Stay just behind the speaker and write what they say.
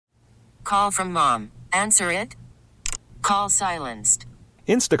call from mom. Answer it. Call silenced.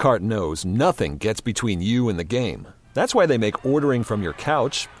 Instacart knows nothing gets between you and the game. That's why they make ordering from your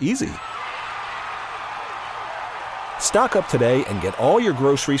couch easy. Stock up today and get all your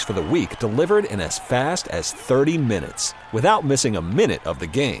groceries for the week delivered in as fast as 30 minutes without missing a minute of the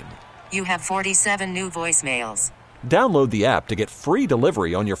game. You have 47 new voicemails. Download the app to get free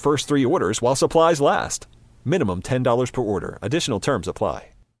delivery on your first 3 orders while supplies last. Minimum $10 per order. Additional terms apply.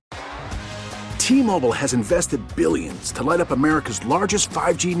 T-Mobile has invested billions to light up America's largest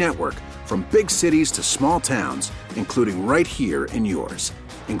 5G network, from big cities to small towns, including right here in yours.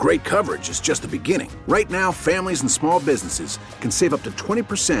 And great coverage is just the beginning. Right now, families and small businesses can save up to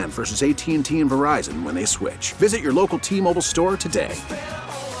 20% versus AT&T and Verizon when they switch. Visit your local T-Mobile store today.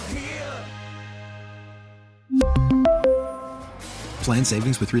 Plan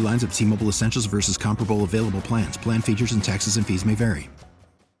savings with 3 lines of T-Mobile Essentials versus comparable available plans. Plan features and taxes and fees may vary.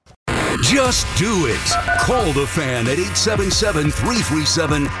 Just do it. Call the Fan at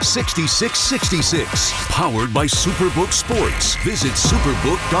 877-337-6666. Powered by Superbook Sports. Visit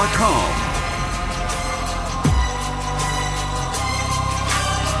superbook.com.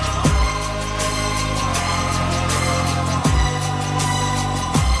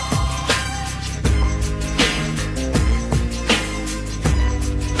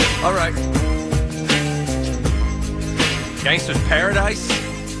 All right. Gangsta's Paradise.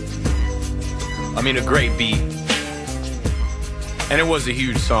 I mean, a great beat. And it was a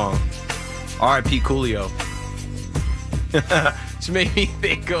huge song. R.I.P. Coolio. Which made me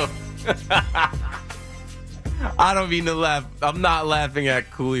think of... I don't mean to laugh. I'm not laughing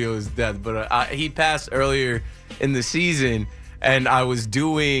at Coolio's death, but he passed earlier in the season, and I was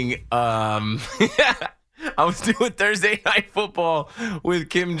doing... I was doing Thursday Night Football with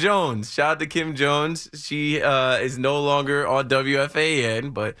Kim Jones. Shout out to Kim Jones. She is no longer on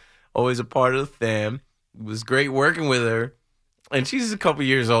WFAN, but always a part of the fam. It was great working with her. And she's a couple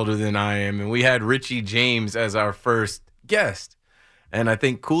years older than I am. And we had Richie James as our first guest. And I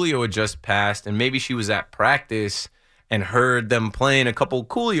think Coolio had just passed. And maybe she was at practice and heard them playing a couple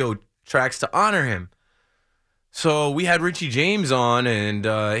Coolio tracks to honor him. So we had Richie James on, and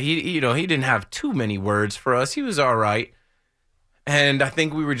he didn't have too many words for us. He was all right. And I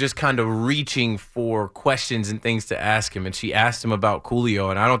think we were just kind of reaching for questions and things to ask him. And she asked him about Coolio,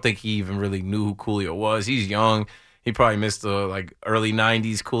 and I don't think he even really knew who Coolio was. He's young. He probably missed the early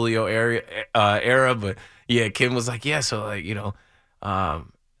 90s Coolio era. But, yeah, Kim was like, yeah, so,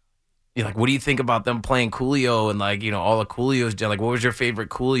 what do you think about them playing Coolio and, all the Coolios? What was your favorite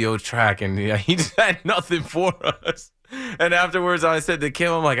Coolio track? And he just had nothing for us. And afterwards, I said to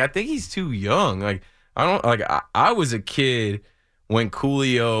Kim, I'm like, I think he's too young. I was a kid when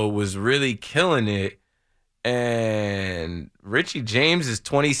Coolio was really killing it. And Richie James is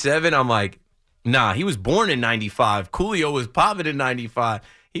 27. I'm like, nah, he was born in 95. Coolio was popping in 95.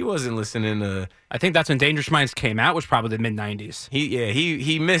 He wasn't listening to... I think that's when Dangerous Minds came out, which was probably the mid-90s.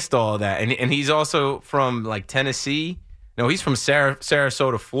 He missed all that. And he's also from, Tennessee. No, he's from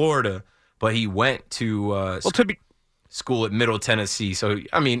Sarasota, Florida, but he went to school at Middle Tennessee. So,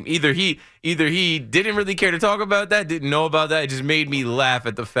 I mean, either he didn't really care to talk about that, didn't know about that. It just made me laugh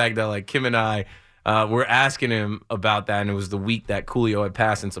at the fact that, Kim and I were asking him about that, and it was the week that Coolio had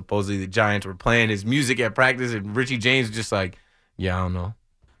passed, and supposedly the Giants were playing his music at practice, and Richie James was just like, yeah, I don't know.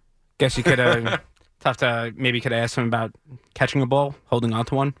 Guess you could have asked him about catching a ball, holding on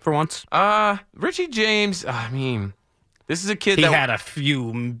to one for once. Richie James, I mean, this is a kid he had a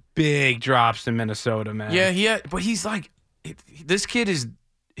few big drops in Minnesota, man. Yeah, but he's this kid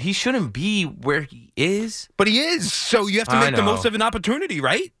he shouldn't be where he is. But he is, so you have to make the most of an opportunity,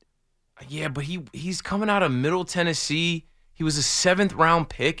 right? Yeah, but he's coming out of Middle Tennessee. He was a 7th round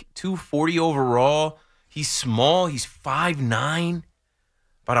pick, 240 overall. He's small, he's 5'9".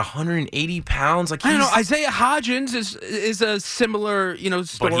 About 180 pounds. I don't know. Isaiah Hodgins is a similar,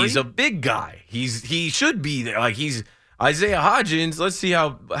 story. But he's a big guy. He should be there. He's Isaiah Hodgins. Let's see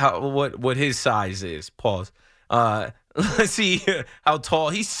what his size is. Pause. Let's see how tall.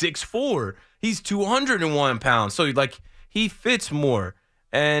 He's 6'4". He's 201 pounds. So he fits more.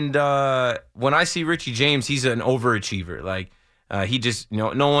 And when I see Richie James, he's an overachiever. He just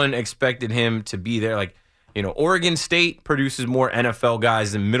no one expected him to be there. Oregon State produces more NFL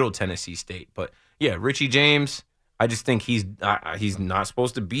guys than Middle Tennessee State. But, yeah, Richie James, I just think he's not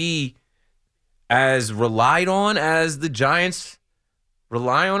supposed to be as relied on as the Giants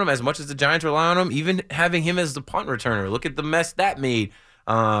rely on him, as much as the Giants rely on him, even having him as the punt returner. Look at the mess that made.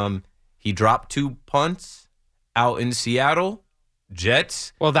 He dropped 2 punts out in Seattle.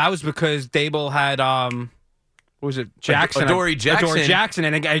 Jets. Well, that was because Dable had what was it? Jackson. Adoree Jackson. Adoree Jackson,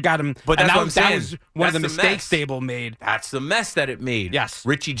 and I got him. But that's and what I'm saying. That was one of the That's the mistakes mess. Dable made. That's the mess that it made. Yes.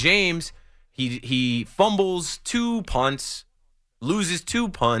 Richie James, he fumbles 2 punts, loses 2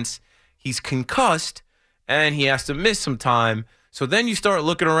 punts. He's concussed, and he has to miss some time. So then you start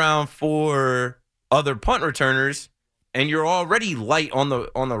looking around for other punt returners, and you're already light on the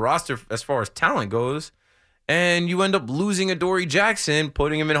roster as far as talent goes, and you end up losing Adoree Jackson,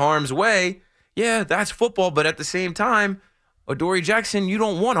 putting him in harm's way. Yeah, that's football, but at the same time, Adoree Jackson, you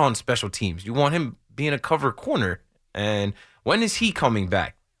don't want on special teams. You want him being a cover corner. And when is he coming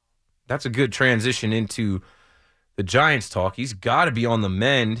back? That's a good transition into the Giants talk. He's got to be on the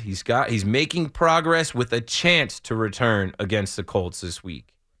mend. He's making progress with a chance to return against the Colts this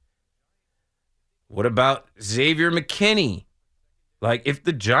week. What about Xavier McKinney? Like, if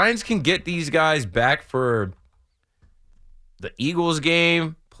the Giants can get these guys back for the Eagles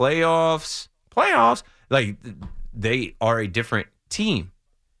game, playoffs, like, they are a different team.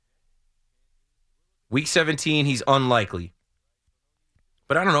 Week 17, he's unlikely.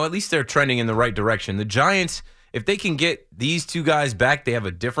 But I don't know, at least they're trending in the right direction. The Giants, if they can get these 2 guys back, they have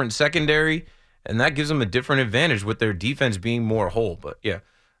a different secondary, and that gives them a different advantage with their defense being more whole. But, yeah.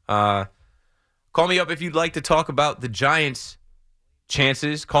 Call me up if you'd like to talk about the Giants'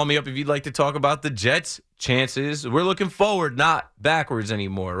 chances. Call me up if you'd like to talk about the Jets' chances. We're looking forward, not backwards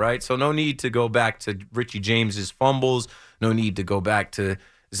anymore, right? So no need to go back to Richie James's fumbles. No need to go back to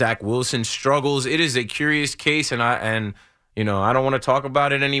Zach Wilson's struggles. It is a curious case, and I don't want to talk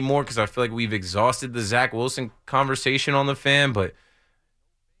about it anymore because I feel like we've exhausted the Zach Wilson conversation on the Fan, but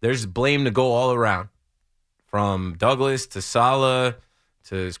there's blame to go all around. From Douglas to Saleh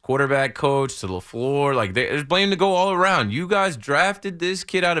to his quarterback coach to LaFleur. Like, there's blame to go all around. You guys drafted this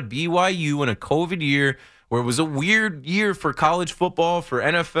kid out of BYU in a COVID year where it was a weird year for college football, for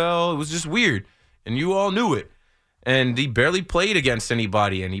NFL. It was just weird, and you all knew it. And he barely played against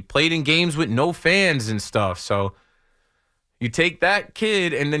anybody, and he played in games with no fans and stuff. So you take that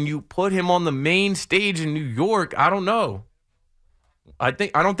kid and then you put him on the main stage in New York. I don't know. I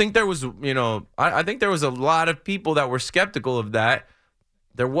don't think there was, I think there was a lot of people that were skeptical of that.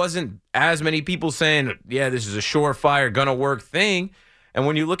 There wasn't as many people saying, yeah, this is a surefire, gonna work thing. And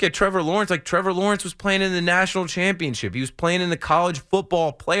when you look at Trevor Lawrence, like, Trevor Lawrence was playing in the national championship. He was playing in the college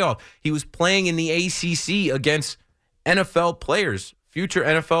football playoff. He was playing in the ACC against NFL players, future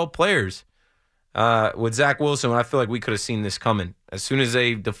NFL players. With Zach Wilson, I feel like we could have seen this coming. As soon as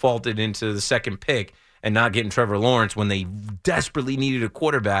they defaulted into the second pick and not getting Trevor Lawrence when they desperately needed a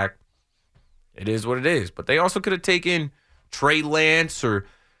quarterback, it is what it is. But they also could have taken Trey Lance or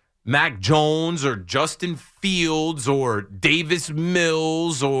Mac Jones or Justin Fields or Davis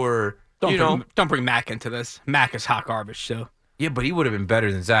Mills or, Don't bring Mac into this. Mac is hot garbage, too. Yeah, but he would have been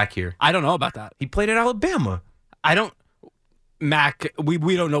better than Zach here. I don't know about that. He played at Alabama. Mac,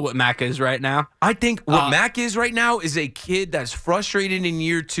 we don't know what Mac is right now. I think what Mac is right now is a kid that's frustrated in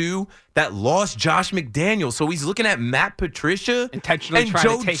year 2 that lost Josh McDaniels. So he's looking at Matt Patricia Intentionally and trying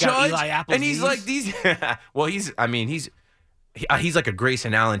Joe to take Judge, out Eli Apple's and he's knees. like these. Well, he's like a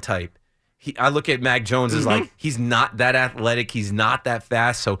Grayson Allen type. I look at Mac Jones as like, he's not that athletic, he's not that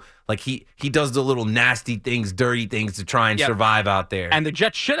fast, so like he does the little nasty things, dirty things to try and survive out there. And the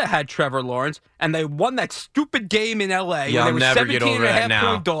Jets should have had Trevor Lawrence, and they won that stupid game in L.A. Yeah, where they I'll were never 17 get over and a that half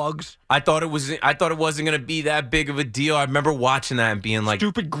now. point dogs. I thought it wasn't going to be that big of a deal. I remember watching that and being like,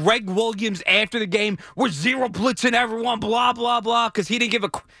 Stupid Greg Williams after the game was zero blitzing everyone, blah, blah, blah, because him and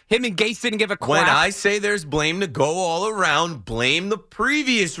Gase didn't give a crap. when I say there's blame to go all around, blame the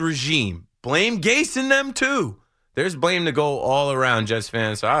previous regime. Blame Gase and them too. There's blame to go all around, Jets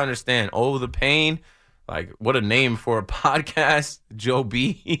fans. So I understand. Oh, the pain. Like, what a name for a podcast, Joe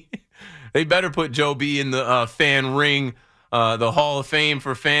B. They better put Joe B in the fan ring, the Hall of Fame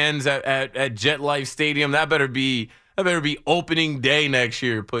for fans at Jet Life Stadium. That better be opening day next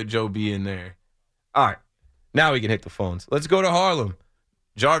year. Put Joe B in there. All right. Now we can hit the phones. Let's go to Harlem.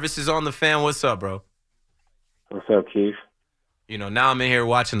 Jarvis is on the Fan. What's up, bro? What's up, Keith? Now I'm in here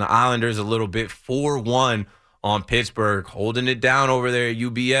watching the Islanders a little bit. 4-1 on Pittsburgh, holding it down over there at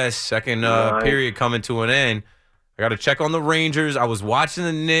UBS. Second period coming to an end. I got to check on the Rangers. I was watching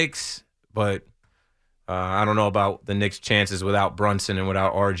the Knicks, but I don't know about the Knicks' chances without Brunson and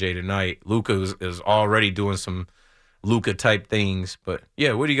without RJ tonight. Luka is already doing some Luka-type things. But,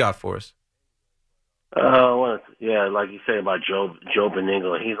 yeah, what do you got for us? Like you say about Joe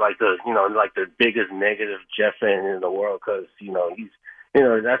Benigno, he's like the biggest negative Jet fan in the world because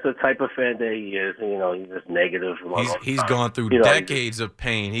that's the type of fan that he is. He's just negative. He's gone through decades of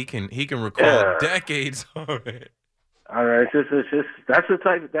pain. He can recall decades of it. I don't know, it's just that's the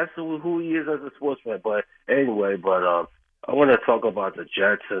type, that's who he is as a sports fan. But anyway, I want to talk about the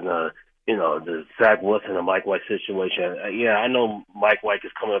Jets and the Zach Wilson and Mike White situation. Yeah, I know Mike White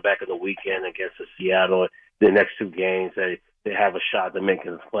is coming back in the weekend against the Seattle. The next two games, they have a shot to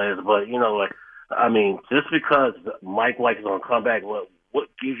making the players. But just because Mike White is going to come back, what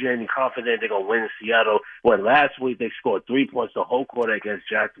gives you any confidence they're going to win in Seattle? When last week they scored 3 points the whole quarter against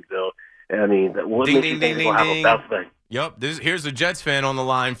Jacksonville. I mean, what makes you think they're going to have a bounce back? Yep, here's a Jets fan on the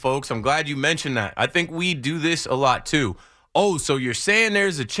line, folks. I'm glad you mentioned that. I think we do this a lot, too. Oh, so you're saying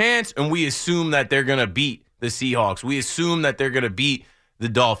there's a chance, and we assume that they're going to beat the Seahawks. We assume that they're going to beat the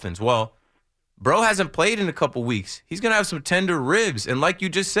Dolphins. Well, bro hasn't played in a couple weeks. He's going to have some tender ribs. And like you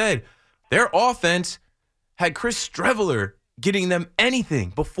just said, their offense had Chris Streveler getting them anything.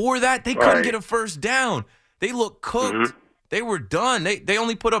 Before that, they couldn't get a first down. They looked cooked. Mm-hmm. They were done. They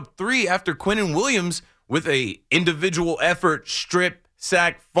only put up 3 after Quinnen Williams with a individual effort, strip,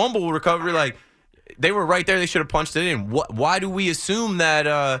 sack, fumble recovery. Like, they were right there. They should have punched it in. Why do we assume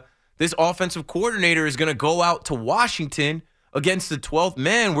that this offensive coordinator is going to go out to Washington against the 12th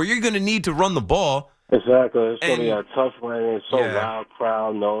man where you're going to need to run the ball? Exactly. It's going to be a tough one. It's so loud,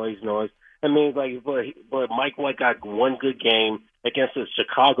 crowd, noise. I mean, but Mike White got one good game against the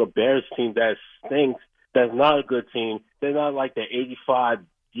Chicago Bears team that stinks. That's not a good team. They're not like the 85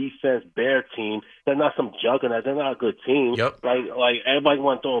 defense Bear team. They're not some juggernaut. They're not a good team. Yep. Like everybody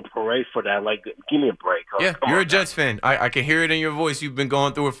want to throw a parade for that. Like, give me a break. Yeah, you're a Jets fan. I can hear it in your voice. You've been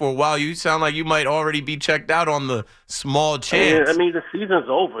going through it for a while. You sound like you might already be checked out on the small chance. I mean, the season's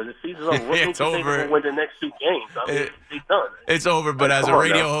over. What it's over. Win the next 2 games. I mean, it's done. It's over. But as a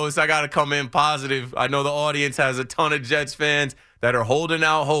radio host, I got to come in positive. I know the audience has a ton of Jets fans that are holding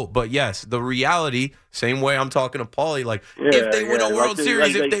out hope. But, yes, the reality, same way I'm talking to Paulie, like, if they win a World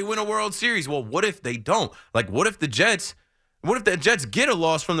Series, if they win a World Series, well, what if they don't? Like, what if the Jets get a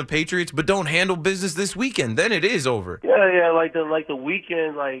loss from the Patriots but don't handle business this weekend? Then it is over. Yeah, like the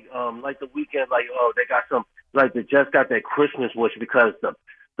weekend, they got some, like the Jets got that Christmas wish because the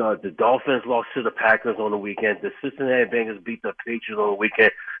Dolphins lost to the Packers on the weekend. The Cincinnati Bengals beat the Patriots on the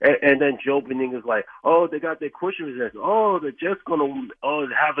weekend. And then Joe Benitez like, they got their Christmas wish. The Jets going to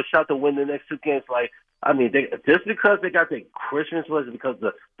have a shot to win the next 2 games. Like, I mean, just because they got their Christmas wish because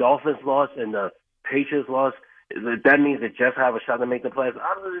the Dolphins lost and the Patriots lost, that means the Jets have a shot to make the playoffs.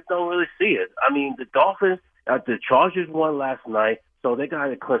 I don't really see it. I mean, the Dolphins, the Chargers won last night, so they got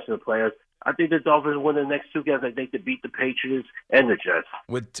to clinch the playoffs. I think the Dolphins win the next 2 games. I think they beat the Patriots and the Jets.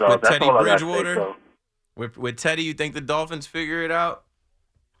 With Teddy Bridgewater? With Teddy, you think the Dolphins figure it out?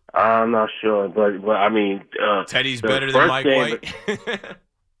 I'm not sure, but I mean, Teddy's better than Mike White.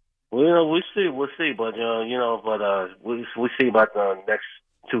 Well, we'll see, but we'll see about the next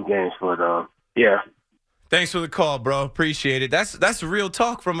 2 games. But yeah. Thanks for the call, bro. Appreciate it. That's real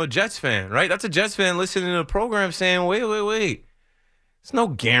talk from a Jets fan, right? That's a Jets fan listening to the program saying, wait. There's no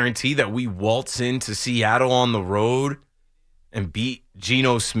guarantee that we waltz into Seattle on the road and beat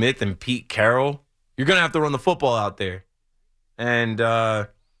Geno Smith and Pete Carroll. You're going to have to run the football out there. And you're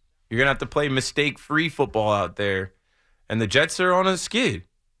going to have to play mistake-free football out there. And the Jets are on a skid.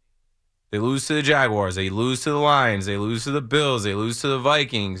 They lose to the Jaguars. They lose to the Lions. They lose to the Bills. They lose to the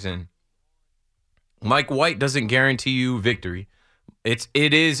Vikings. And Mike White doesn't guarantee you victory. It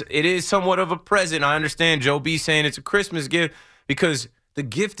is somewhat of a present. I understand Joe B saying it's a Christmas gift because the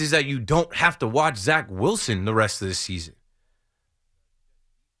gift is that you don't have to watch Zach Wilson the rest of the season.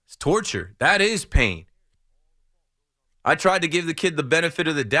 It's torture. That is pain. I tried to give the kid the benefit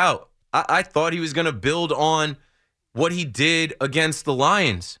of the doubt. I thought he was going to build on what he did against the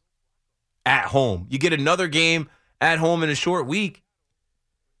Lions at home. You get another game at home in a short week.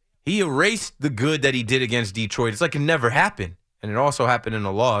 He erased the good that he did against Detroit. It's like it never happened. And it also happened in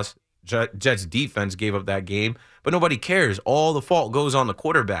a loss. Jets defense gave up that game. But nobody cares. All the fault goes on the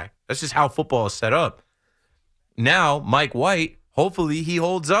quarterback. That's just how football is set up. Now, Mike White, hopefully he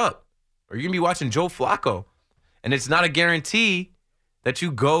holds up. Or you're going to be watching Joe Flacco. And it's not a guarantee that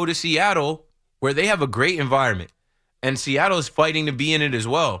you go to Seattle where they have a great environment. And Seattle is fighting to be in it as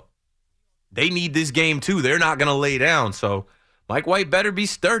well. They need this game too. They're not going to lay down. So Mike White better be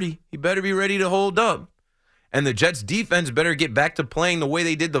sturdy. He better be ready to hold up. And the Jets defense better get back to playing the way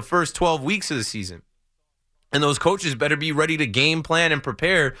they did the first 12 weeks of the season. And those coaches better be ready to game plan and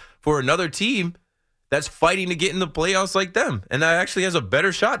prepare for another team that's fighting to get in the playoffs like them. And that actually has a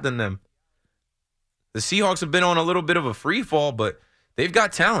better shot than them. The Seahawks have been on a little bit of a free fall, but they've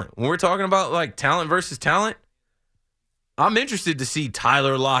got talent. When we're talking about like talent versus talent, I'm interested to see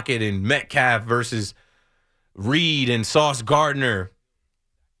Tyler Lockett and Metcalf versus Reed and Sauce Gardner.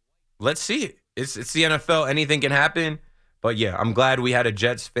 Let's see it. it's the NFL. Anything can happen. But, yeah, I'm glad we had a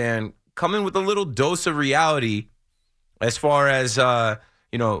Jets fan come in with a little dose of reality as far as,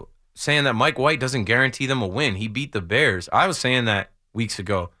 saying that Mike White doesn't guarantee them a win. He beat the Bears. I was saying that weeks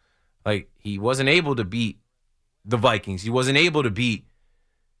ago. Like, he wasn't able to beat the Vikings. He wasn't able to beat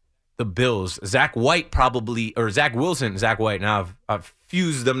the Bills. Zach Wilson. Zach White. Now I've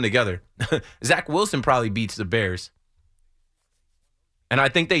fused them together. Zach Wilson probably beats the Bears. And I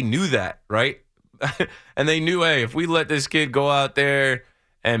think they knew that, right? And they knew, hey, if we let this kid go out there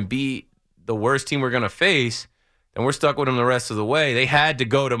and beat the worst team we're going to face, then we're stuck with him the rest of the way. They had to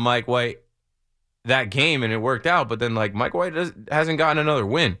go to Mike White that game, and it worked out. But then, Mike White hasn't gotten another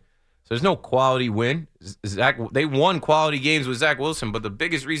win. So there's no quality win. They won quality games with Zach Wilson, but the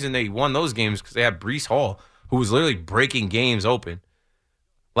biggest reason they won those games is because they had Breece Hall, who was literally breaking games open.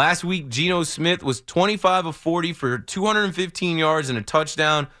 Last week, Geno Smith was 25 of 40 for 215 yards and a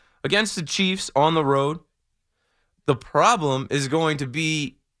touchdown against the Chiefs on the road. The problem is going to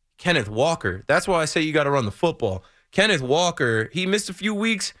be Kenneth Walker. That's why I say you got to run the football. Kenneth Walker, he missed a few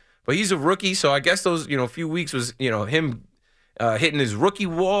weeks, but he's a rookie, so I guess those few weeks was him hitting his rookie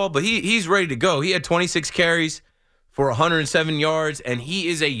wall, but he's ready to go. He had 26 carries for 107 yards, and he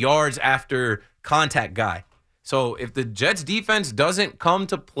is a yards after contact guy. So if the Jets defense doesn't come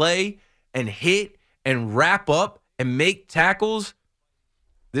to play and hit and wrap up and make tackles,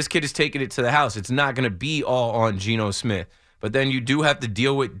 this kid is taking it to the house. It's not going to be all on Geno Smith. But then you do have to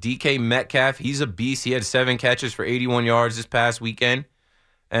deal with DK Metcalf. He's a beast. He had 7 catches for 81 yards this past weekend.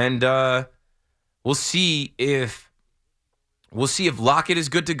 And we'll see if Lockett is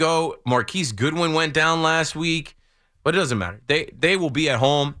good to go. Marquise Goodwin went down last week. But it doesn't matter. They will be at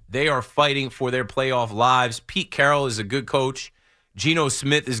home. They are fighting for their playoff lives. Pete Carroll is a good coach. Geno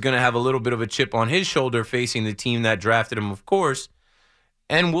Smith is going to have a little bit of a chip on his shoulder facing the team that drafted him, of course.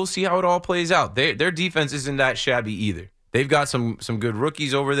 And we'll see how it all plays out. Their defense isn't that shabby either. They've got some good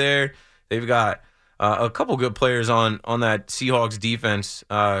rookies over there. They've got a couple good players on that Seahawks defense.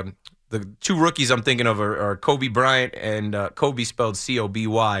 The 2 rookies I'm thinking of are Kobe Bryant and Kobe spelled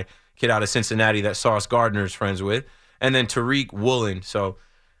C-O-B-Y, kid out of Cincinnati that Sauce Gardner is friends with. And then Tariq Woolen. So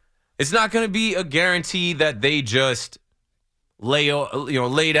it's not going to be a guarantee that they just lay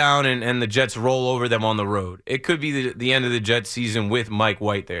down and the Jets roll over them on the road. It could be the end of the Jets season with Mike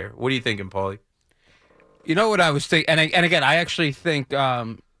White there. What are you thinking, Paulie? You know what I was thinking, and again, I actually think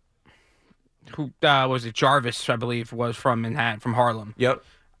who was it? Jarvis, I believe, was from Manhattan, from Harlem. Yep.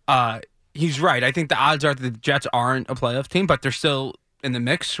 He's right. I think the odds are that the Jets aren't a playoff team, but they're still in the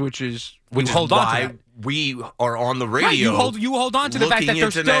mix, which is why we are on the radio. Right, you hold on to the fact that they're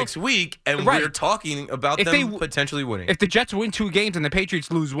still next week, and we're talking about them potentially winning. If the Jets win 2 games and the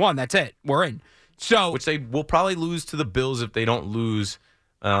Patriots lose 1, that's it. We're in. So, which they will probably lose to the Bills if they don't lose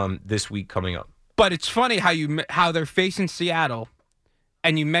this week coming up. But it's funny how they're facing Seattle,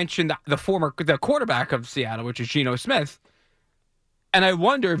 and you mentioned the quarterback of Seattle, which is Geno Smith, and I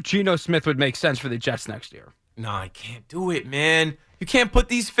wonder if Geno Smith would make sense for the Jets next year. No, I can't do it, man. You can't put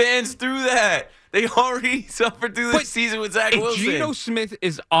these fans through that. They already suffered through this season with Zach Wilson. If Geno Smith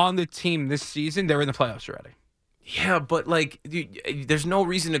is on the team this season, they're in the playoffs already. Yeah, but there's no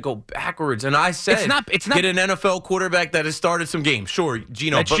reason to go backwards. And I said, it's not get an NFL quarterback that has started some games. Sure,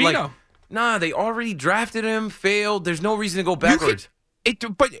 Geno. That's Geno. They already drafted him, failed. There's no reason to go backwards.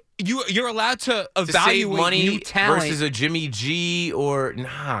 But you're allowed to evaluate save money new talent versus a Jimmy G or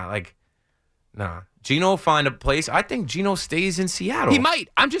nah. Geno find a place. I think Geno stays in Seattle. He might.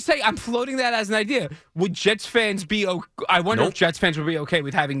 I'm just saying. I'm floating that as an idea. Would Jets fans be? I wonder if Jets fans would be okay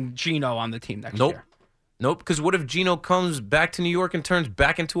with having Geno on the team next year. Nope. Because what if Geno comes back to New York and turns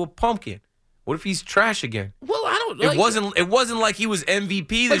back into a pumpkin? What if he's trash again? Well, I don't. It wasn't like he was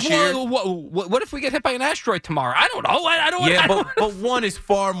MVP this year. What if we get hit by an asteroid tomorrow? I don't know. I don't. Yeah, but one is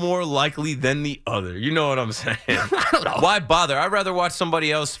far more likely than the other. You know what I'm saying? I don't know. Why bother? I'd rather watch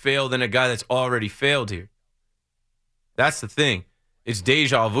somebody else fail than a guy that's already failed here. That's the thing. It's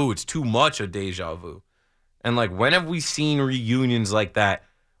deja vu. It's too much of deja vu. And when have we seen reunions like that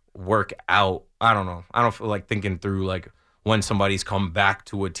work out? I don't know. I don't feel like thinking through when somebody's come back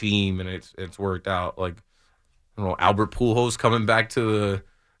to a team and it's worked out. I don't know, Albert Pujols coming back to the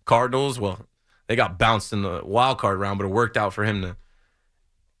Cardinals. Well, they got bounced in the wild card round, but it worked out for him to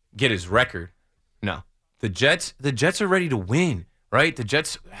get his record. No. The Jets are ready to win, right? The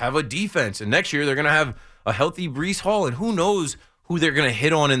Jets have a defense, and next year they're going to have a healthy Breece Hall, and who knows who they're going to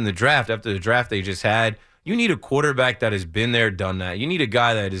hit on in the draft after the draft they just had. You need a quarterback that has been there, done that. You need a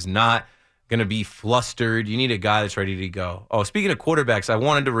guy that is not going to be flustered. You need a guy that's ready to go. Oh, speaking of quarterbacks, I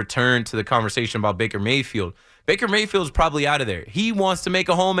wanted to return to the conversation about Baker Mayfield. Baker Mayfield's probably out of there. He wants to make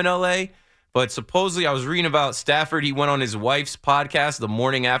a home in L.A., But supposedly I was reading about Stafford. He went on his wife's podcast, the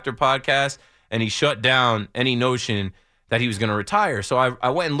Morning After podcast, and he shut down any notion that he was going to retire. So I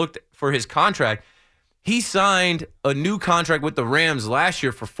went and looked for his contract. He signed a new contract with the Rams last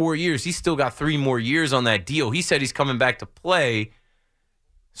year for 4 years. He's still got 3 more years on that deal. He said he's coming back to play.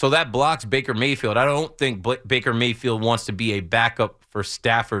 So that blocks Baker Mayfield. I don't think Baker Mayfield wants to be a backup for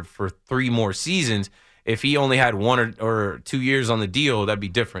Stafford for 3 more seasons. If he only had 1 or 2 years on the deal, that'd be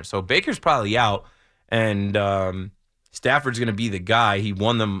different. So Baker's probably out, and Stafford's going to be the guy. He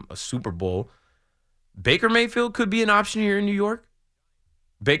won them a Super Bowl. Baker Mayfield could be an option here in New York.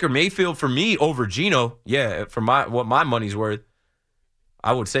 Baker Mayfield, for me, over Geno, yeah, for what my money's worth,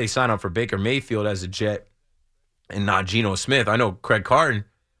 I would say sign up for Baker Mayfield as a Jet and not Geno Smith. I know Craig Carton,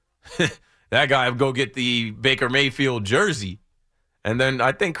 that guy would go get the Baker Mayfield jersey. And then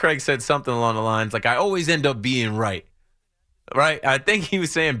I think Craig said something along the lines like, I always end up being right. Right? I think he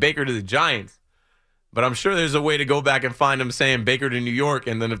was saying Baker to the Giants. But I'm sure there's a way to go back and find him saying Baker to New York.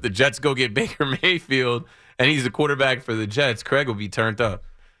 And then if the Jets go get Baker Mayfield and he's the quarterback for the Jets, Craig will be turned up.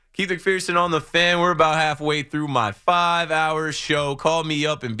 Keith McPherson on the Fan. We're about halfway through my 5-hour show. Call me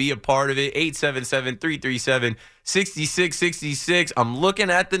up and be a part of it. 877-337-6666. I'm looking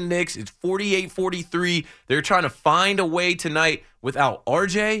at the Knicks. It's 48-43. They're trying to find a way tonight without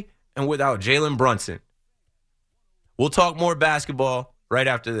RJ and without Jalen Brunson. We'll talk more basketball right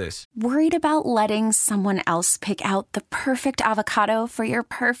after this. Worried about letting someone else pick out the perfect avocado for your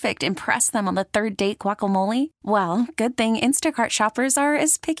perfect impress them on the third date guacamole? Well, good thing Instacart shoppers are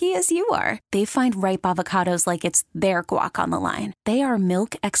as picky as you are. They find ripe avocados like it's their guac on the line. They are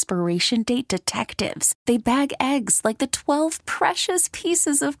milk expiration date detectives. They bag eggs like the 12 precious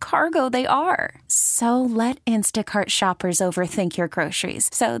pieces of cargo they are. So let Instacart shoppers overthink your groceries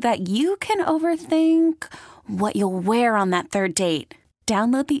so that you can overthink what you'll wear on that third date.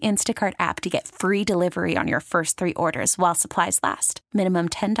 Download the Instacart app to get free delivery on your first 3 orders while supplies last. Minimum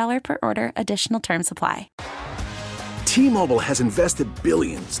 $10 per order. Additional terms apply. T-Mobile has invested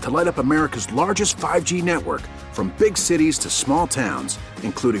billions to light up America's largest 5G network, from big cities to small towns,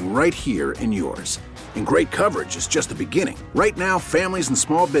 including right here in yours. And great coverage is just the beginning. Right now, families and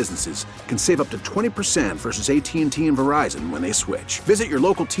small businesses can save up to 20% versus AT&T and Verizon when they switch. Visit your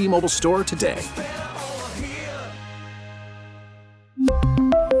local T-Mobile store today.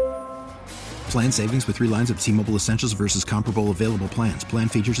 Plan savings with 3 lines of T-Mobile Essentials versus comparable available plans. Plan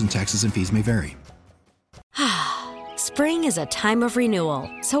features and taxes and fees may vary. Spring is a time of renewal,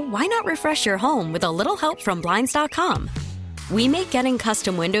 so why not refresh your home with a little help from Blinds.com? We make getting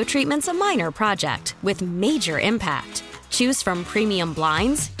custom window treatments a minor project with major impact. Choose from premium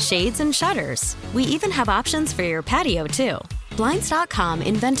blinds, shades, and shutters. We even have options for your patio, too. Blinds.com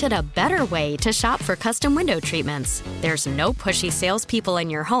invented a better way to shop for custom window treatments. There's no pushy salespeople in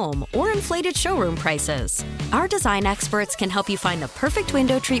your home or inflated showroom prices. Our design experts can help you find the perfect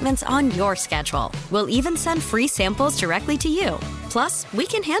window treatments on your schedule. We'll even send free samples directly to you. Plus, we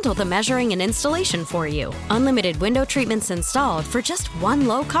can handle the measuring and installation for you. Unlimited window treatments installed for just one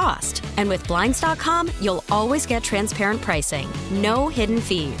low cost. And with Blinds.com, you'll always get transparent pricing. No hidden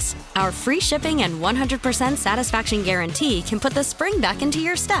fees. Our free shipping and 100% satisfaction guarantee can put the spring back into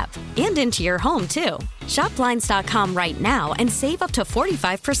your step and into your home, too. Shop Blinds.com right now and save up to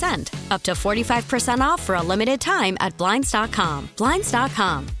 45%. Up to 45% off for a limited time at Blinds.com.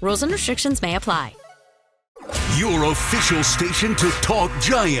 Blinds.com. Rules and restrictions may apply. Your official station to talk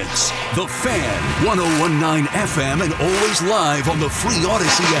Giants. The Fan, 101.9 FM, and always live on the free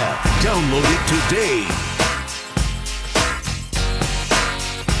Odyssey app. Download it today.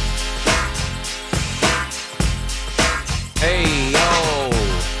 Hey, yo.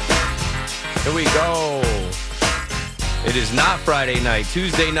 Here we go. It is not Friday night.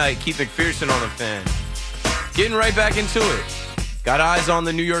 Tuesday night, Keith McPherson on the Fan. Getting right back into it. Got eyes on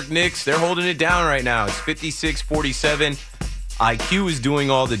the New York Knicks. They're holding it down right now. It's 56-47. IQ is doing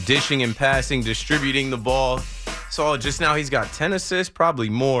all the dishing and passing, distributing the ball. Saw just now he's got 10 assists, probably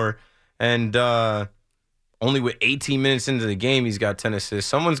more. And only with 18 minutes into the game, he's got 10 assists.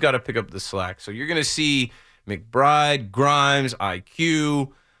 Someone's got to pick up the slack. So you're going to see McBride, Grimes,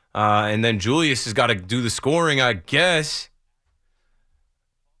 IQ, and then Julius has got to do the scoring, I guess.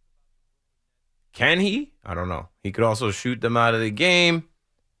 Can he? I don't know. He could also shoot them out of the game.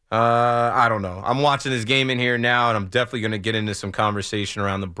 I don't know. I'm watching this game in here now, and I'm definitely going to get into some conversation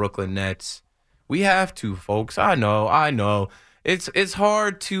around the Brooklyn Nets. We have to, folks. I know. It's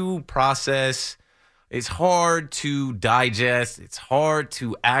hard to process. It's hard to digest. It's hard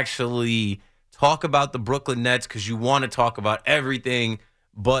to actually talk about the Brooklyn Nets because you want to talk about everything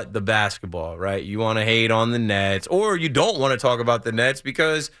but the basketball, right? You want to hate on the Nets, or you don't want to talk about the Nets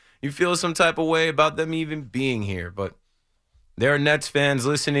because you feel some type of way about them even being here. But there are Nets fans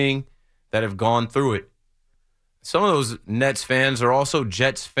listening that have gone through it. Some of those Nets fans are also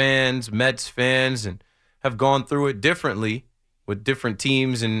Jets fans, Mets fans, and have gone through it differently with different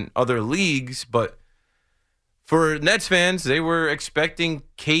teams in other leagues. But for Nets fans, they were expecting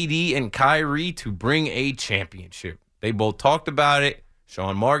KD and Kyrie to bring a championship. They both talked about it.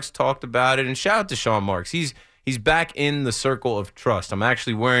 Sean Marks talked about it. And shout out to Sean Marks. He's back in the circle of trust. I'm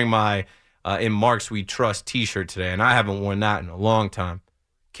actually wearing my In Marks We Trust t-shirt today, and I haven't worn that in a long time.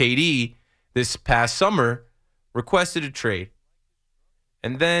 KD, this past summer, requested a trade.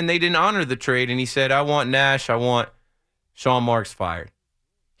 And then they didn't honor the trade, and he said, I want Nash, I want Sean Marks fired.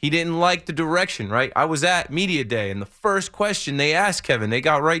 He didn't like the direction, right? I was at Media Day, and the first question they asked Kevin, they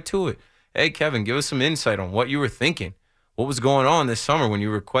got right to it. Hey, Kevin, give us some insight on what you were thinking. What was going on this summer when you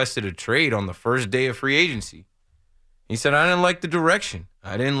requested a trade on the first day of free agency? He said, I didn't like the direction.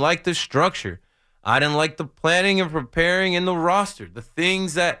 I didn't like the structure. I didn't like the planning and preparing in the roster, the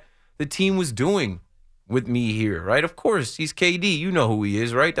things that the team was doing with me here, right? Of course, he's KD. You know who he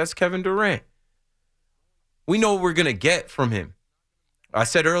is, right? That's Kevin Durant. We know what we're going to get from him. I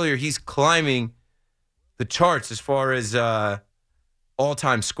said earlier, he's climbing the charts as far as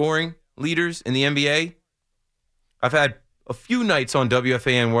all-time scoring leaders in the NBA. I've had a few nights on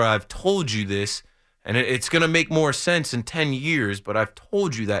WFAN where I've told you this, and it's going to make more sense in 10 years, but I've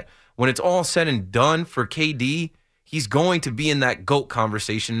told you that when it's all said and done for KD, he's going to be in that GOAT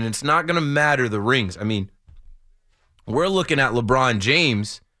conversation, and it's not going to matter the rings. I mean, we're looking at LeBron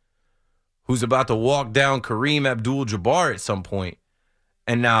James, who's about to walk down Kareem Abdul-Jabbar at some point.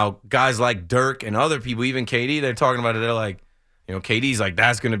 And now guys like Dirk and other people, even KD, they're talking about it. They're like, KD's like,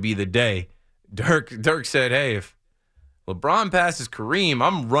 that's going to be the day. Dirk said, hey, if LeBron passes Kareem,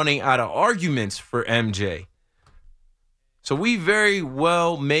 I'm running out of arguments for MJ. So we very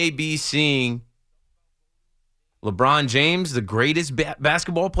well may be seeing LeBron James, the greatest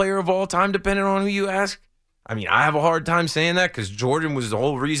basketball player of all time, depending on who you ask. I mean, I have a hard time saying that because Jordan was the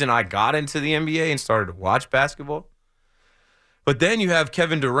whole reason I got into the NBA and started to watch basketball. But then you have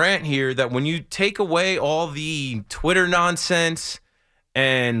Kevin Durant here that when you take away all the Twitter nonsense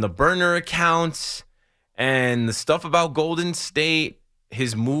and the burner accounts and the stuff about Golden State,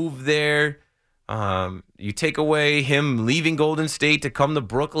 his move there, you take away him leaving Golden State to come to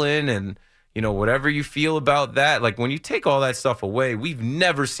Brooklyn and, whatever you feel about that. Like when you take all that stuff away, we've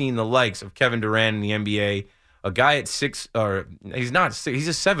never seen the likes of Kevin Durant in the NBA. A guy at he's not 6, he's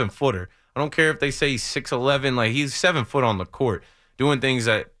a 7-footer. I don't care if they say he's 6'11", like he's 7 foot on the court, doing things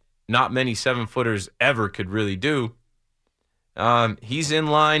that not many 7-footers ever could really do. He's in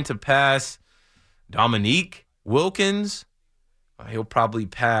line to pass Dominique Wilkins. He'll probably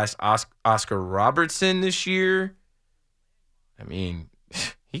pass Oscar Robertson this year. I mean,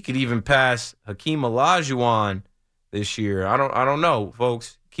 he could even pass Hakeem Olajuwon this year. I don't know,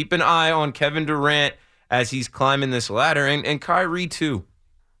 folks. Keep an eye on Kevin Durant as he's climbing this ladder, and Kyrie too.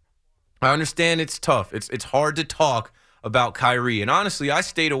 I understand it's tough. It's hard to talk about Kyrie. And honestly, I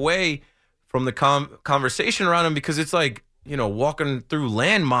stayed away from the conversation around him because it's like, walking through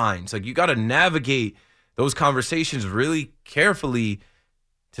landmines. Like you got to navigate those conversations really carefully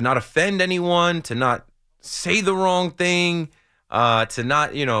to not offend anyone, to not say the wrong thing, to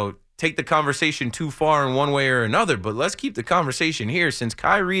not, take the conversation too far in one way or another. But let's keep the conversation here. Since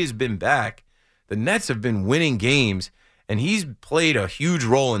Kyrie has been back, the Nets have been winning games, and he's played a huge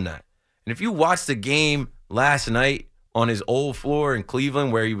role in that. And if you watched the game last night on his old floor in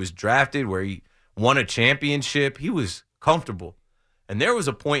Cleveland where he was drafted, where he won a championship, he was comfortable. And there was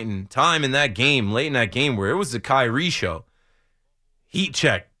a point in time in that game, late in that game, where it was the Kyrie show. Heat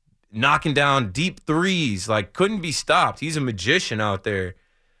check, knocking down deep threes, like couldn't be stopped. He's a magician out there.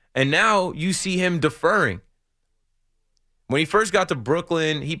 And now you see him deferring. When he first got to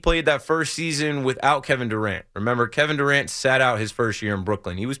Brooklyn, he played that first season without Kevin Durant. Remember, Kevin Durant sat out his first year in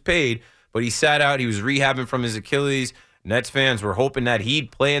Brooklyn. He was paid, but he sat out. He was rehabbing from his Achilles. Nets fans were hoping that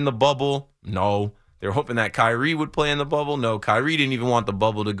he'd play in the bubble. No. They were hoping that Kyrie would play in the bubble. No, Kyrie didn't even want the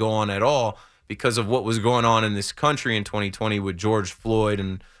bubble to go on at all because of what was going on in this country in 2020 with George Floyd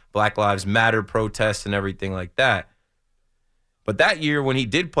and Black Lives Matter protests and everything like that. But that year when he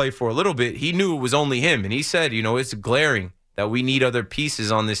did play for a little bit, he knew it was only him. And he said, it's glaring that we need other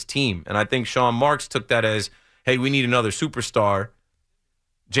pieces on this team. And I think Sean Marks took that as, hey, we need another superstar.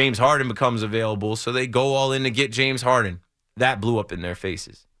 James Harden becomes available, so they go all in to get James Harden. That blew up in their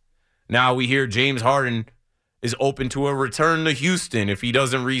faces. Now we hear James Harden is open to a return to Houston if he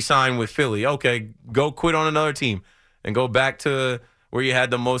doesn't re-sign with Philly. Okay, go quit on another team and go back to where you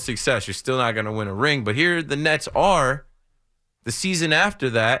had the most success. You're still not going to win a ring. But here the Nets are the season after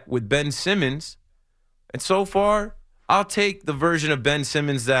that with Ben Simmons. And so far, I'll take the version of Ben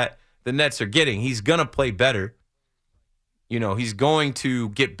Simmons that the Nets are getting. He's going to play better. He's going to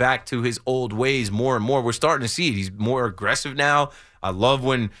get back to his old ways more and more. We're starting to see it. He's more aggressive now. I love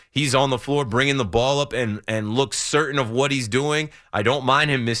when he's on the floor bringing the ball up and looks certain of what he's doing. I don't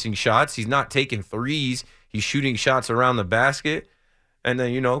mind him missing shots. He's not taking threes. He's shooting shots around the basket. And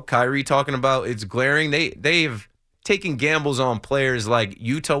then, Kyrie talking about it's glaring. They've taken gambles on players like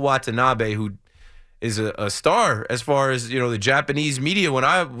Yuta Watanabe, who is a star as far as, the Japanese media. When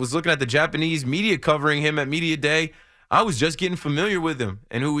I was looking at the Japanese media covering him at Media Day, I was just getting familiar with him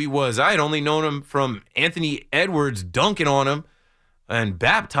and who he was. I had only known him from Anthony Edwards dunking on him and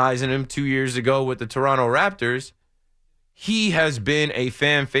baptizing him 2 years ago with the Toronto Raptors. He has been a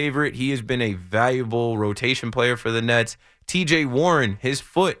fan favorite. He has been a valuable rotation player for the Nets. TJ Warren, his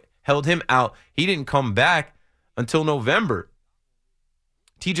foot held him out. He didn't come back until November.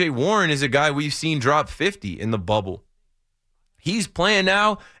 TJ Warren is a guy we've seen drop 50 in the bubble. He's playing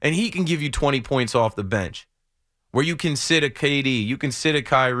now, and he can give you 20 points off the bench. Where you can sit a KD, you can sit a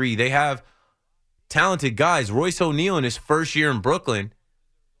Kyrie. They have talented guys. Royce O'Neal in his first year in Brooklyn,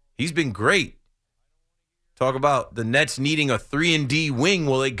 he's been great. Talk about the Nets needing a 3-and-D wing.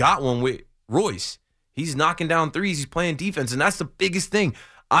 Well, they got one with Royce. He's knocking down threes. He's playing defense, and that's the biggest thing.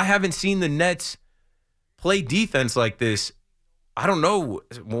 I haven't seen the Nets play defense like this. I don't know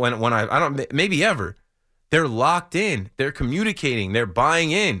maybe ever. They're locked in. They're communicating. They're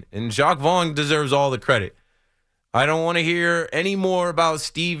buying in, and Jacques Vaughn deserves all the credit. I don't want to hear any more about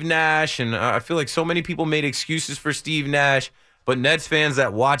Steve Nash, and I feel like so many people made excuses for Steve Nash, but Nets fans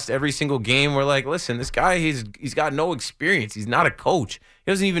that watched every single game were like, listen, this guy, he's got no experience. He's not a coach.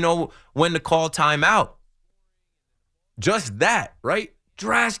 He doesn't even know when to call timeout. Just that, right?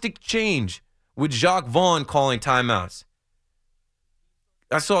 Drastic change with Jacques Vaughn calling timeouts.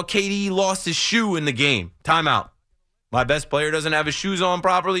 I saw KD lost his shoe in the game. Timeout. My best player doesn't have his shoes on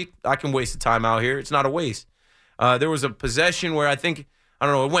properly. I can waste a timeout here. It's not a waste. There was a possession where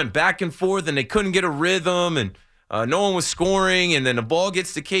it went back and forth and they couldn't get a rhythm and no one was scoring, and then the ball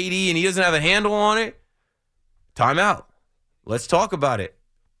gets to KD and he doesn't have a handle on it. Timeout. Let's talk about it.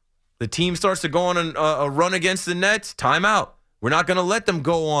 The team starts to go on a run against the Nets. Timeout. We're not going to let them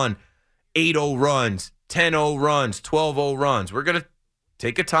go on 8-0 runs, 10-0 runs, 12-0 runs. We're going to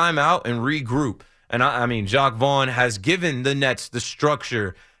take a timeout and regroup. And I mean, Jacques Vaughn has given the Nets the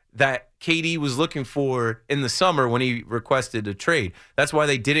structure that KD was looking for in the summer when he requested a trade. That's why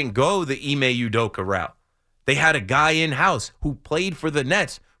they didn't go the Ime Udoka route. They had a guy in-house who played for the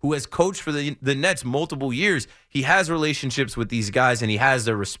Nets, who has coached for the Nets multiple years. He has relationships with these guys, and he has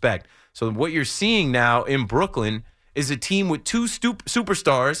their respect. So what you're seeing now in Brooklyn is a team with two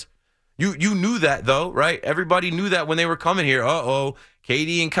superstars. You knew that, though, right? Everybody knew that when they were coming here.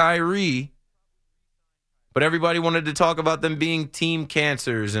 KD and Kyrie. But everybody wanted to talk about them being team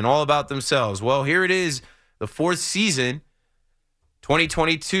cancers and all about themselves. Well, here it is, the fourth season,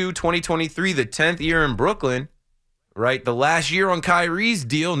 2022, 2023, the 10th year in Brooklyn, right? The last year on Kyrie's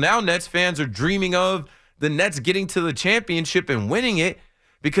deal. Now Nets fans are dreaming of the Nets getting to the championship and winning it,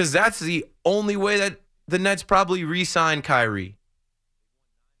 because that's the only way that the Nets probably re-sign Kyrie.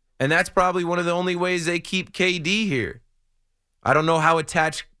 And that's probably one of the only ways they keep KD here. I don't know how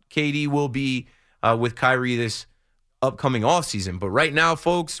attached KD will be with Kyrie this upcoming offseason. But right now,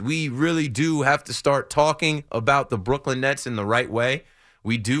 folks, we really do have to start talking about the Brooklyn Nets in the right way.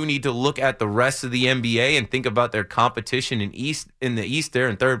 We do need to look at the rest of the NBA and think about their competition in the East. They're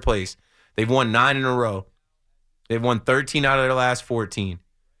in third place. They've won 9 in a row. They've won 13 out of their last 14.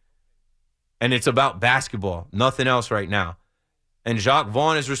 And it's about basketball, nothing else right now. And Jacques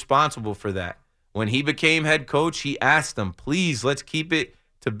Vaughn is responsible for that. When he became head coach, he asked them, please, let's keep it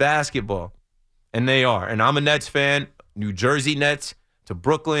to basketball. And they are. And I'm a Nets fan, New Jersey Nets to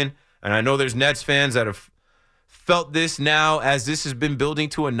Brooklyn. And I know there's Nets fans that have felt this now as this has been building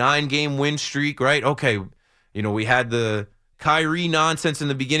to a 9-game win streak, right? Okay, we had the Kyrie nonsense in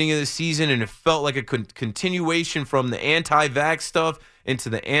the beginning of the season, and it felt like a continuation from the anti-vax stuff into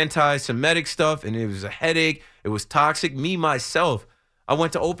the anti-Semitic stuff, and it was a headache. It was toxic. Me, myself, I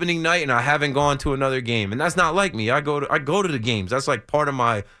went to opening night, and I haven't gone to another game. And that's not like me. I go to the games. That's like part of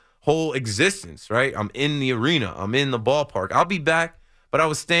my whole existence, right? I'm in the arena. I'm in the ballpark. I'll be back, but I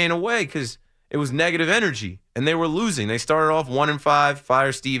was staying away because it was negative energy, and they were losing. They started off 1-5,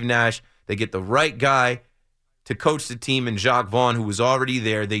 fire Steve Nash. They get the right guy to coach the team in Jacques Vaughn, who was already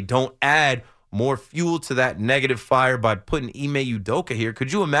there. They don't add more fuel to that negative fire by putting Ime Udoka here.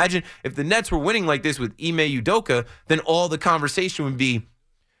 Could you imagine if the Nets were winning like this with Ime Udoka, then all the conversation would be,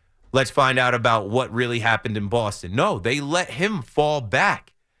 let's find out about what really happened in Boston. No, they let him fall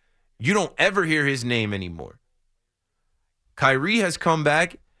back. You don't ever hear his name anymore. Kyrie has come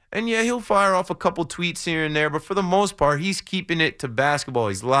back, and yeah, he'll fire off a couple tweets here and there, but for the most part, he's keeping it to basketball.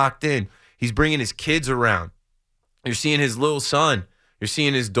 He's locked in. He's bringing his kids around. You're seeing his little son. You're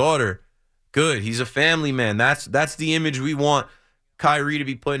seeing his daughter. Good. He's a family man. That's the image we want Kyrie to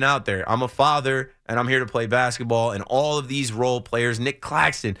be putting out there. I'm a father, and I'm here to play basketball. And all of these role players, Nick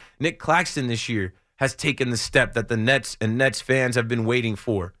Claxton this year has taken the step that the Nets and Nets fans have been waiting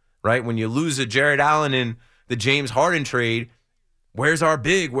for, right? When you lose a Jared Allen in the James Harden trade, where's our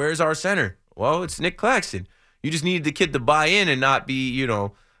big? Where's our center? Well, it's Nick Claxton. You just needed the kid to buy in and not be,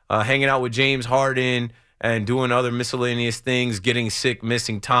 hanging out with James Harden and doing other miscellaneous things, getting sick,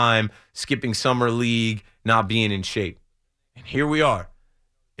 missing time, skipping summer league, not being in shape. And here we are.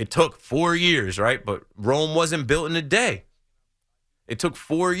 It took 4 years, right? But Rome wasn't built in a day. It took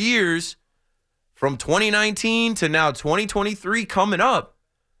 4 years from 2019 to now 2023 coming up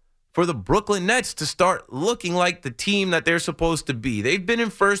for the Brooklyn Nets to start looking like the team that they're supposed to be. They've been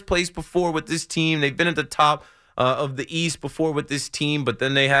in first place before with this team. They've been at the top of the East before with this team, but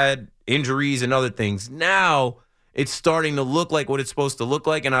then they had injuries and other things. Now it's starting to look like what it's supposed to look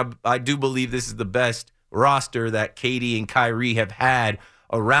like, and I do believe this is the best roster that KD and Kyrie have had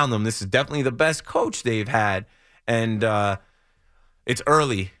around them. This is definitely the best coach they've had, and it's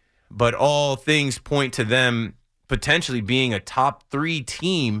early, but all things point to them potentially being a top 3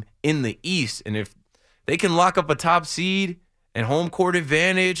 team in the East. And if they can lock up a top seed and home court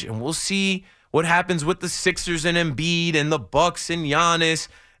advantage, and we'll see what happens with the Sixers and Embiid and the Bucks and Giannis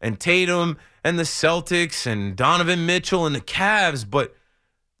and Tatum and the Celtics and Donovan Mitchell and the Cavs. But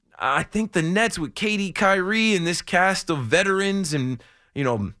I think the Nets with KD, Kyrie, and this cast of veterans and,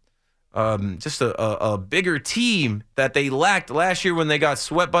 just a bigger team that they lacked last year when they got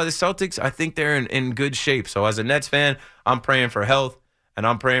swept by the Celtics, I think they're in good shape. So as a Nets fan, I'm praying for health, and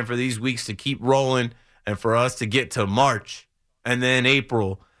I'm praying for these weeks to keep rolling and for us to get to March and then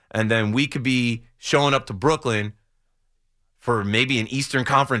April, and then we could be showing up to Brooklyn for maybe an Eastern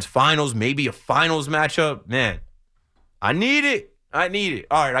Conference Finals, maybe a Finals matchup. Man, I need it. All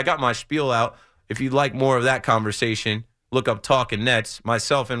right, I got my spiel out. If you'd like more of that conversation, look up Talking Nets.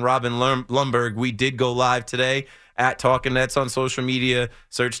 Myself and Robin Lundberg, we did go live today at Talking Nets on social media.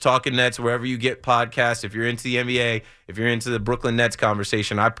 Search Talking Nets wherever you get podcasts. If you're into the NBA, if you're into the Brooklyn Nets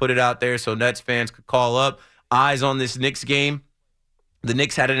conversation, I put it out there so Nets fans could call up. Eyes on this Knicks game. The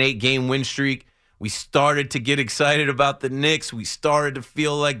Knicks had an 8-game win streak. We started to get excited about the Knicks. We started to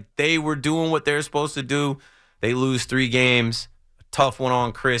feel like they were doing what they're supposed to do. They lose 3 games. A tough one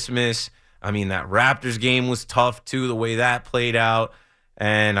on Christmas. I mean, that Raptors game was tough, too, the way that played out.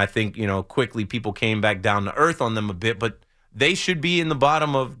 And I think, quickly people came back down to earth on them a bit. But they should be in the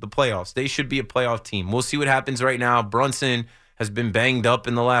bottom of the playoffs. They should be a playoff team. We'll see what happens right now. Brunson has been banged up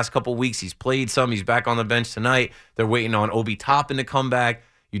in the last couple weeks. He's played some. He's back on the bench tonight. They're waiting on Obi Toppin to come back.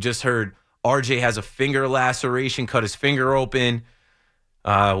 You just heard RJ has a finger laceration, cut his finger open.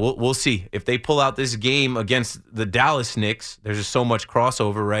 We'll see. If they pull out this game against the Dallas Knicks, there's just so much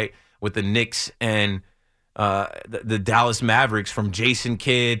crossover, right, with the Knicks and the Dallas Mavericks, from Jason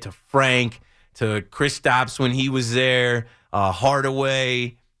Kidd to Frank to Kristaps when he was there,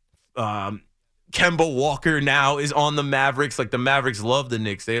 Hardaway, Kemba Walker now is on the Mavericks. Like, the Mavericks love the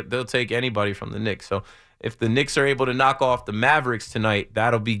Knicks. They'll take anybody from the Knicks. So if the Knicks are able to knock off the Mavericks tonight,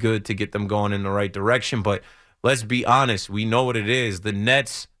 that'll be good to get them going in the right direction. But let's be honest. We know what it is. The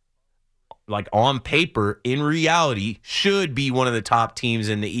Nets, like on paper, in reality, should be one of the top teams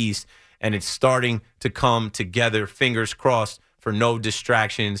in the East. And it's starting to come together, fingers crossed, for no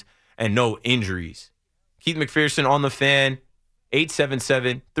distractions and no injuries. Keith McPherson on the Fan,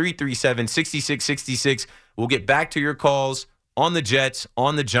 877-337-6666. We'll get back to your calls on the Jets,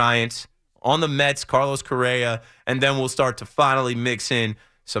 on the Giants, on the Mets, Carlos Correa, and then we'll start to finally mix in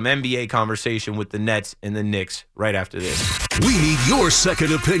some NBA conversation with the Nets and the Knicks right after this. We need your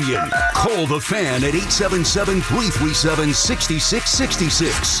second opinion. Call the Fan at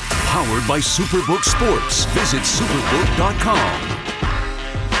 877-337-6666. Powered by Superbook Sports. Visit superbook.com.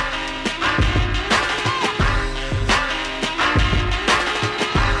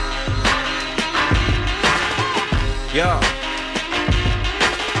 Yo.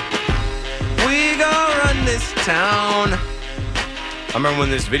 We gonna run this town. I remember when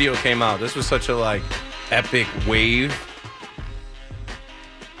this video came out. This was such a, epic wave.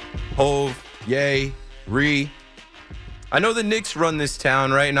 Hove, Ye, Ree. I know the Knicks run this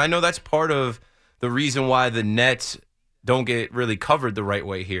town, right? And I know that's part of the reason why the Nets don't get really covered the right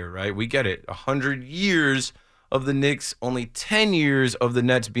way here, right? We get it. 100 years of the Knicks, only 10 years of the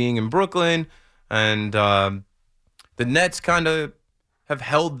Nets being in Brooklyn. And the Nets kind of have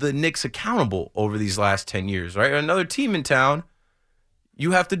held the Knicks accountable over these last 10 years, right? Another team in town,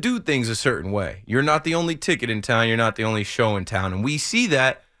 you have to do things a certain way. You're not the only ticket in town. You're not the only show in town. And we see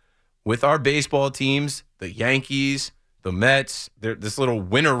that with our baseball teams, the Yankees, the Mets, this little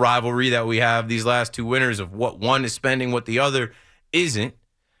winter rivalry that we have these last two winters of what one is spending, what the other isn't.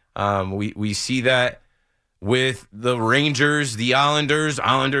 We see that with the Rangers, the Islanders.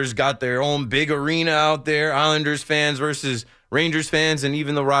 Islanders got their own big arena out there. Islanders fans versus Rangers fans, and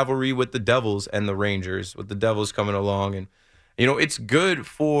even the rivalry with the Devils and the Rangers, with the Devils coming along. And, it's good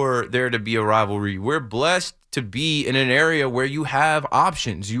for there to be a rivalry. We're blessed to be in an area where you have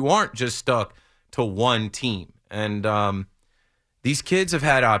options. You aren't just stuck to one team. And these kids have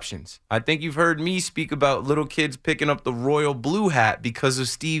had options. I think you've heard me speak about little kids picking up the royal blue hat because of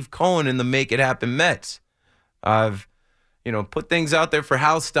Steve Cohen and the Make It Happen Mets. I've, put things out there for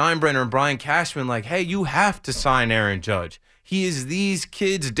Hal Steinbrenner and Brian Cashman like, hey, you have to sign Aaron Judge. He is these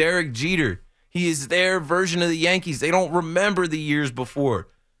kids' Derek Jeter. He is their version of the Yankees. They don't remember the years before.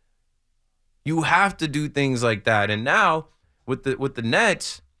 You have to do things like that. And now with the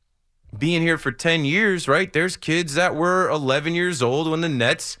Nets being here for 10 years, right? There's kids that were 11 years old when the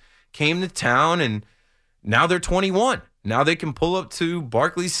Nets came to town, and now they're 21. Now they can pull up to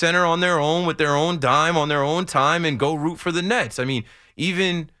Barclays Center on their own with their own dime, on their own time, and go root for the Nets. I mean,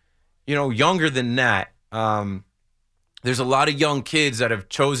 even, younger than that, there's a lot of young kids that have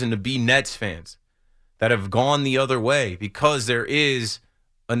chosen to be Nets fans, that have gone the other way because there is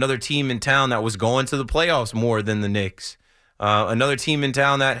another team in town that was going to the playoffs more than the Knicks. Another team in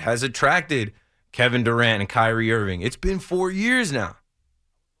town that has attracted Kevin Durant and Kyrie Irving. It's been 4 years now,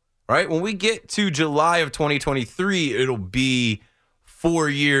 right? When we get to July of 2023, it'll be 4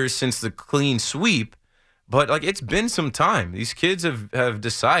 years since the clean sweep. But, it's been some time. These kids have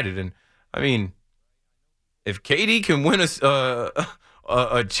decided. And, I mean, if KD can win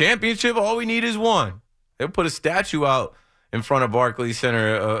a championship, all we need is one. They'll put a statue out in front of Barclays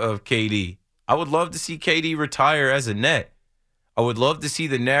Center of KD. I would love to see KD retire as a Net. I would love to see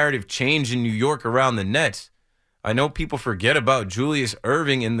the narrative change in New York around the Nets. I know people forget about Julius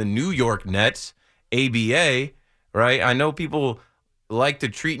Erving in the New York Nets, ABA, right? I know people like to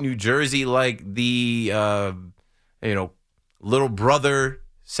treat New Jersey like the, little brother,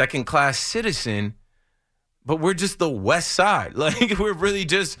 second-class citizen, but we're just the West Side.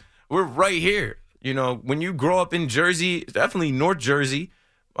 We're right here. When you grow up in Jersey, definitely North Jersey.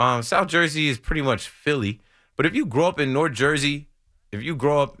 South Jersey is pretty much Philly. But if you grow up in North Jersey, if you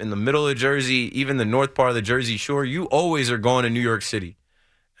grow up in the middle of Jersey, even the north part of the Jersey Shore, you always are going to New York City.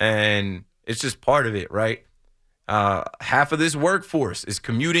 And it's just part of it, right? Half of this workforce is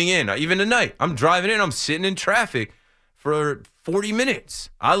commuting in. Even tonight, I'm driving in, I'm sitting in traffic for 40 minutes.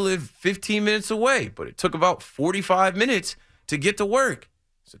 I live 15 minutes away, but it took about 45 minutes to get to work.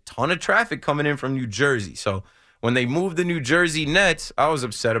 There's a ton of traffic coming in from New Jersey. So when they moved the New Jersey Nets, I was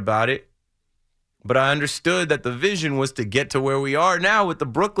upset about it. But I understood that the vision was to get to where we are now with the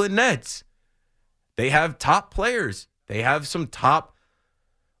Brooklyn Nets. They have top players. They have some top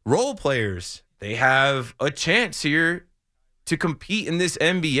role players. They have a chance here to compete in this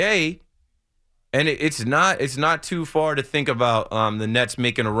NBA. And it's not too far to think about the Nets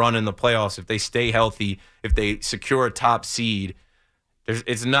making a run in the playoffs if they stay healthy, if they secure a top seed.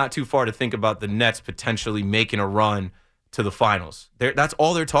 It's not too far to think about the Nets potentially making a run to the finals. That's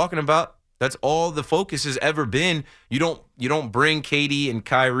all they're talking about. That's all the focus has ever been. You don't bring KD and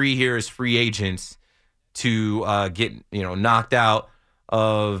Kyrie here as free agents to get knocked out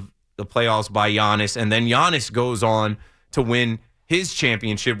of the playoffs by Giannis, and then Giannis goes on to win his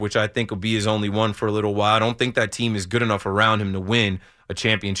championship, which I think will be his only one for a little while. I don't think that team is good enough around him to win a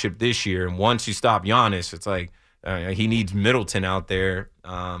championship this year. And once you stop Giannis, it's like he needs Middleton out there,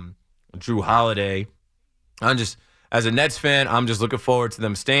 Drew Holiday. As a Nets fan, I'm just looking forward to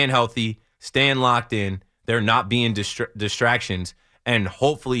them staying healthy, staying locked in. They're not being distractions. And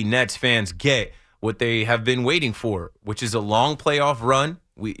hopefully Nets fans get what they have been waiting for, which is a long playoff run.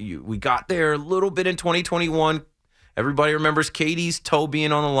 We got there a little bit in 2021. Everybody remembers KD's toe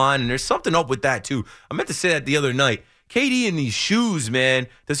being on the line, and there's something up with that, too. I meant to say that the other night. KD in these shoes, man,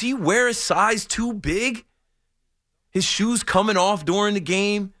 does he wear a size too big? His shoes coming off during the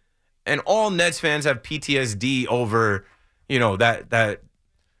game? And all Nets fans have PTSD over, that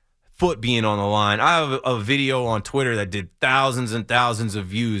foot being on the line. I have a video on Twitter that did thousands and thousands of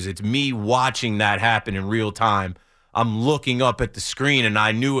views. It's me watching that happen in real time. I'm looking up at the screen, and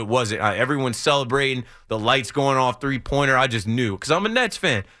I knew it wasn't. Everyone's celebrating, the lights going off, three-pointer. I just knew because I'm a Nets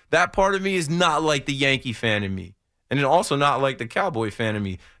fan. That part of me is not like the Yankee fan in me. And then also not like the Cowboy fan in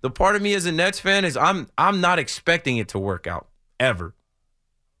me. The part of me as a Nets fan is I'm not expecting it to work out, ever.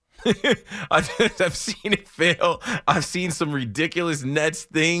 I've seen it fail. I've seen some ridiculous Nets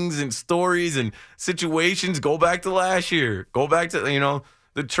things and stories and situations. Go back to last year. Go back to,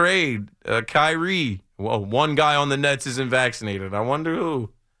 the trade. Kyrie. Well, one guy on the Nets isn't vaccinated. I wonder who.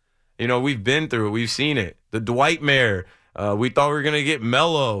 We've been through it. We've seen it. The Dwight Mare. We thought we were going to get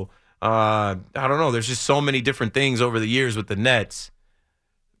Melo. I don't know. There's just so many different things over the years with the Nets.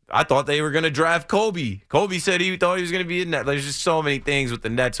 I thought they were going to draft Kobe. Kobe said he thought he was going to be a Net. There's just so many things with the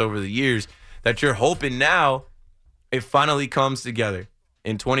Nets over the years that you're hoping now it finally comes together.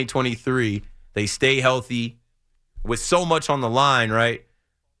 In 2023, they stay healthy with so much on the line, right?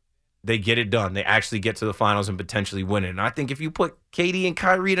 They get it done. They actually get to the finals and potentially win it. And I think if you put KD and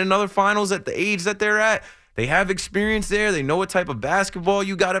Kyrie in another finals at the age that they're at, they have experience there. They know what type of basketball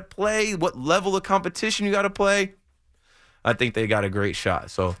you got to play, what level of competition you got to play. I think they got a great shot.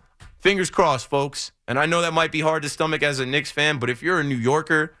 So fingers crossed, folks. And I know that might be hard to stomach as a Knicks fan, but if you're a New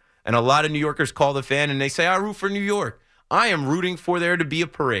Yorker, and a lot of New Yorkers call the fan and they say, I root for New York, I am rooting for there to be a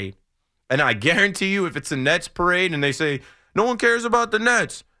parade. And I guarantee you if it's a Nets parade and they say, no one cares about the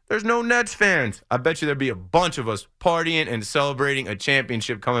Nets, there's no Nets fans, I bet you there'd be a bunch of us partying and celebrating a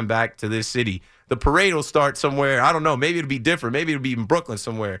championship coming back to this city. The parade will start somewhere. I don't know. Maybe it'll be different. Maybe it'll be in Brooklyn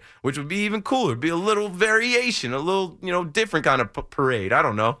somewhere, which would be even cooler. It'd be a little variation, a little, different kind of parade. I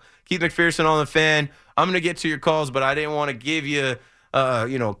don't know. Keith McPherson on the Fan. I'm going to get to your calls, but I didn't want to give you,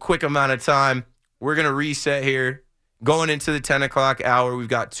 a quick amount of time. We're going to reset here. Going into the 10 o'clock hour, we've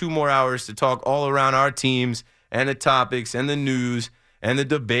got 2 more hours to talk all around our teams and the topics and the news and the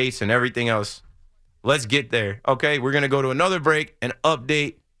debates and everything else. Let's get there. Okay, we're going to go to another break and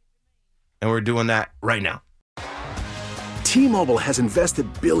update. And we're doing that right now. T-Mobile has invested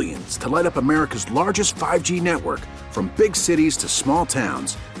billions to light up America's largest 5G network, from big cities to small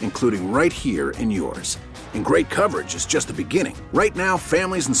towns, including right here in yours. And great coverage is just the beginning. Right now,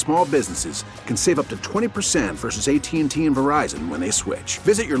 families and small businesses can save up to 20% versus AT&T and Verizon when they switch.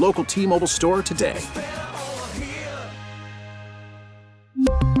 Visit your local T-Mobile store today.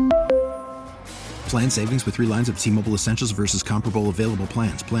 Plan savings with 3 lines of T-Mobile Essentials versus comparable available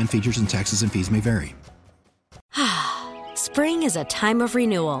plans. Plan features and taxes and fees may vary. Spring is a time of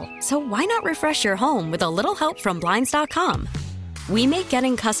renewal, so why not refresh your home with a little help from Blinds.com? We make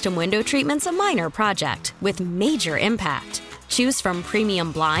getting custom window treatments a minor project with major impact. Choose from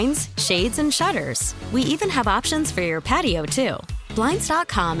premium blinds, shades, and shutters. We even have options for your patio, too.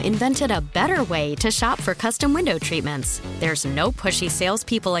 Blinds.com invented a better way to shop for custom window treatments. There's no pushy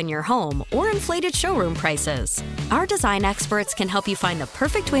salespeople in your home or inflated showroom prices. Our design experts can help you find the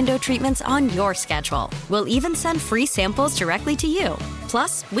perfect window treatments on your schedule. We'll even send free samples directly to you.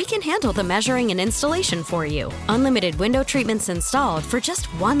 Plus, we can handle the measuring and installation for you. Unlimited window treatments installed for just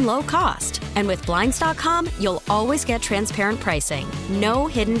one low cost. And with Blinds.com, you'll always get transparent pricing. No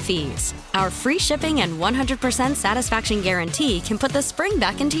hidden fees. Our free shipping and 100% satisfaction guarantee can put the spring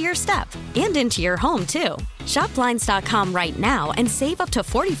back into your step and into your home, too. Shop Blinds.com right now and save up to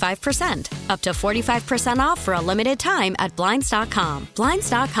 45%. Up to 45% off for a limited time at Blinds.com.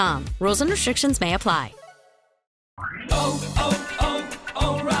 Blinds.com. Rules and restrictions may apply.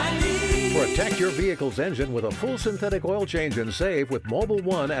 O'Reilly. Protect your vehicle's engine with a full synthetic oil change and save with Mobil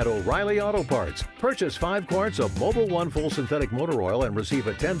 1 at O'Reilly Auto Parts. Purchase 5 quarts of Mobil 1 full synthetic motor oil and receive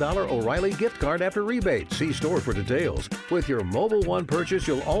a $10 O'Reilly gift card after rebate. See store for details. With your Mobil 1 purchase,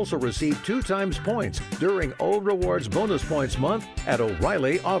 you'll also receive 2 times points during O Rewards Bonus Points Month at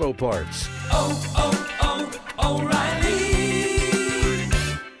O'Reilly Auto Parts. O'Reilly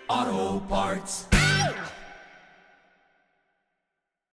Auto Parts.